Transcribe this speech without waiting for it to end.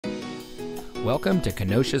Welcome to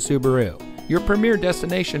Kenosha Subaru, your premier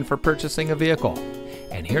destination for purchasing a vehicle.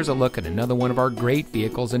 And here's a look at another one of our great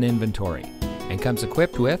vehicles in inventory, and comes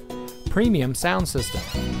equipped with premium sound system,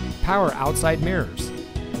 power outside mirrors,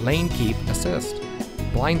 lane keep assist,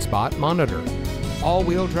 blind spot monitor,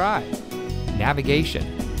 all-wheel drive, navigation,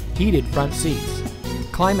 heated front seats,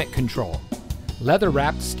 climate control,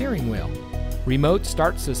 leather-wrapped steering wheel, remote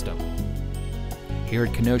start system. Here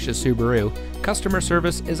at Kenosha Subaru, customer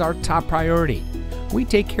service is our top priority. We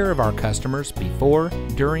take care of our customers before,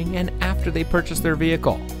 during, and after they purchase their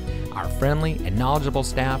vehicle. Our friendly and knowledgeable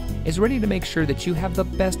staff is ready to make sure that you have the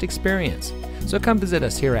best experience. So come visit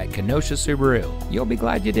us here at Kenosha Subaru. You'll be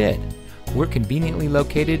glad you did. We're conveniently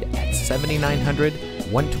located at 7900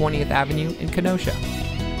 120th Avenue in Kenosha.